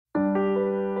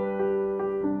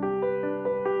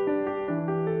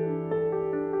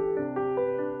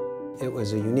It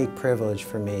was a unique privilege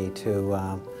for me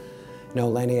to know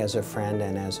Lenny as a friend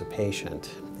and as a patient.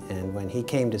 And when he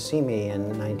came to see me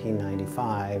in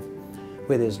 1995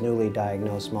 with his newly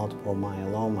diagnosed multiple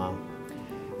myeloma,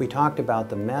 we talked about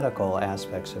the medical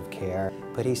aspects of care,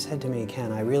 but he said to me,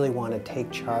 "Ken, I really want to take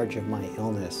charge of my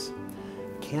illness.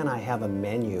 Can I have a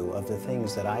menu of the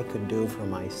things that I could do for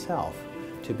myself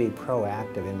to be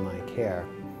proactive in my care?"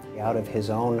 Out of his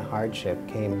own hardship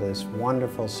came this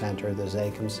wonderful center, the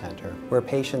Zakim Center, where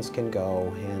patients can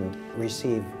go and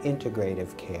receive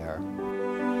integrative care.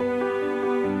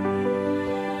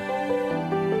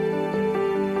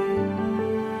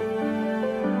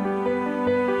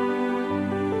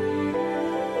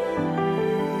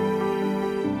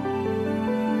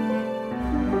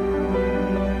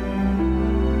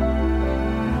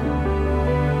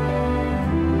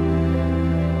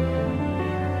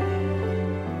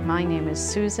 My name is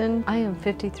Susan. I am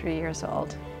 53 years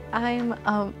old. I'm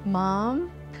a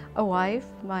mom, a wife.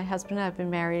 My husband and I have been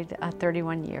married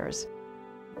 31 years.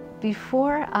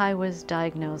 Before I was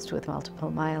diagnosed with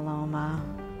multiple myeloma,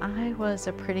 I was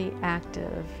a pretty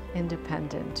active,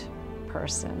 independent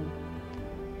person.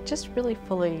 Just really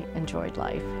fully enjoyed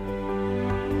life.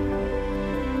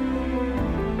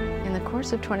 In the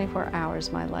course of 24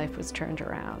 hours, my life was turned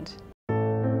around.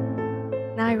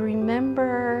 And I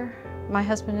remember my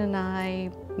husband and I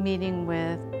meeting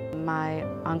with my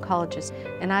oncologist,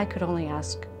 and I could only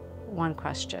ask one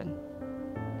question: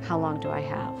 how long do I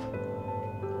have?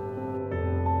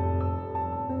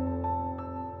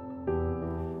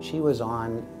 She was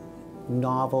on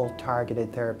novel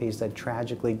targeted therapies that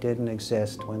tragically didn't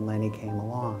exist when Lenny came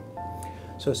along.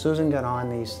 So Susan got on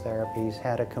these therapies,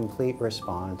 had a complete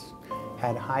response,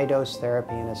 had high-dose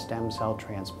therapy and a stem cell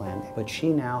transplant, but she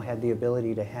now had the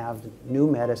ability to have new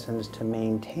medicines to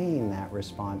maintain that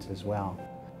response as well.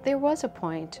 There was a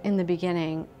point in the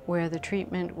beginning where the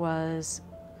treatment was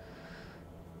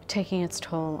taking its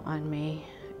toll on me.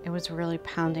 It was really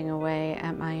pounding away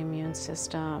at my immune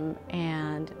system,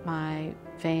 and my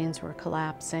veins were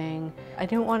collapsing. I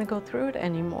didn't want to go through it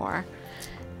anymore,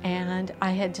 and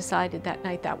I had decided that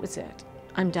night that was it.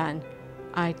 I'm done.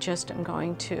 I just am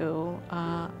going to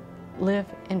live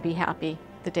and be happy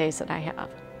the days that I have.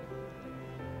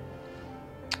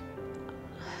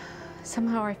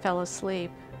 Somehow I fell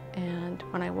asleep, and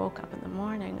when I woke up in the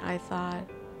morning, I thought,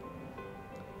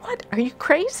 what, are you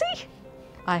crazy?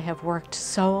 I have worked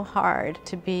so hard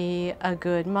to be a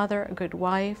good mother, a good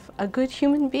wife, a good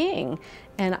human being,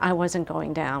 and I wasn't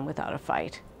going down without a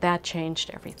fight. That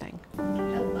changed everything.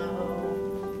 Hello.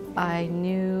 I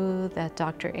knew that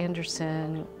Dr.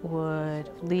 Anderson would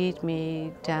lead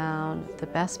me down the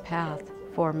best path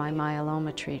for my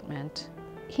myeloma treatment.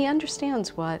 He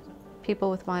understands what people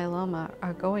with myeloma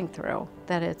are going through,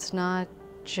 that it's not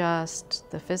just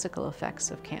the physical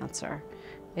effects of cancer,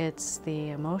 it's the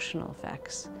emotional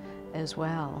effects as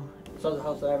well. So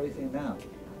how's everything now?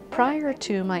 Prior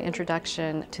to my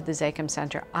introduction to the Zakim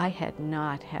Center, I had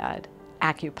not had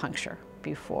acupuncture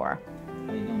before.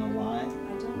 You don't know why?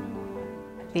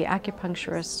 The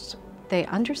acupuncturists, they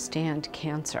understand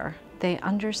cancer. They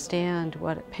understand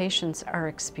what patients are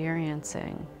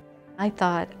experiencing. I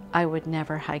thought I would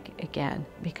never hike again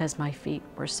because my feet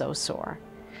were so sore.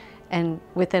 And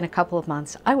within a couple of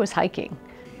months, I was hiking.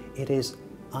 It is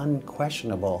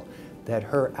unquestionable that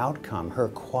her outcome, her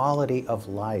quality of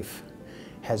life,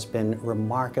 has been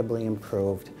remarkably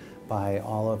improved by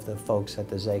all of the folks at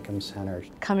the Zakim Center.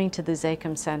 Coming to the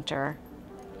Zakim Center,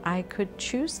 I could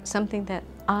choose something that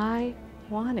I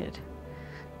wanted,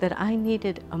 that I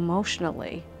needed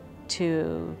emotionally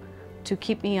to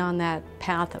keep me on that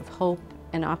path of hope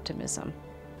and optimism.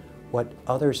 What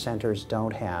other centers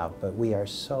don't have, but we are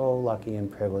so lucky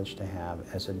and privileged to have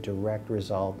as a direct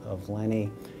result of Lenny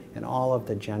and all of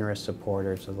the generous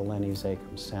supporters of the Lenny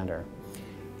Zakim Center,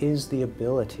 is the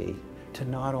ability to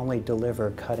not only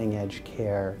deliver cutting-edge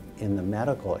care in the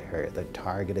medical area, the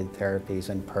targeted therapies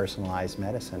and personalized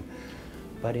medicine,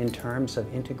 but in terms of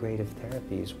integrative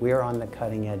therapies, we're on the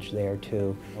cutting edge there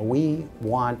too. We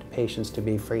want patients to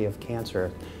be free of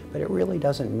cancer, but it really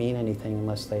doesn't mean anything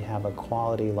unless they have a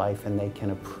quality life and they can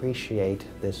appreciate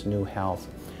this new health.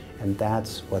 And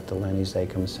that's what the Lenny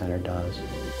Zakim Center does.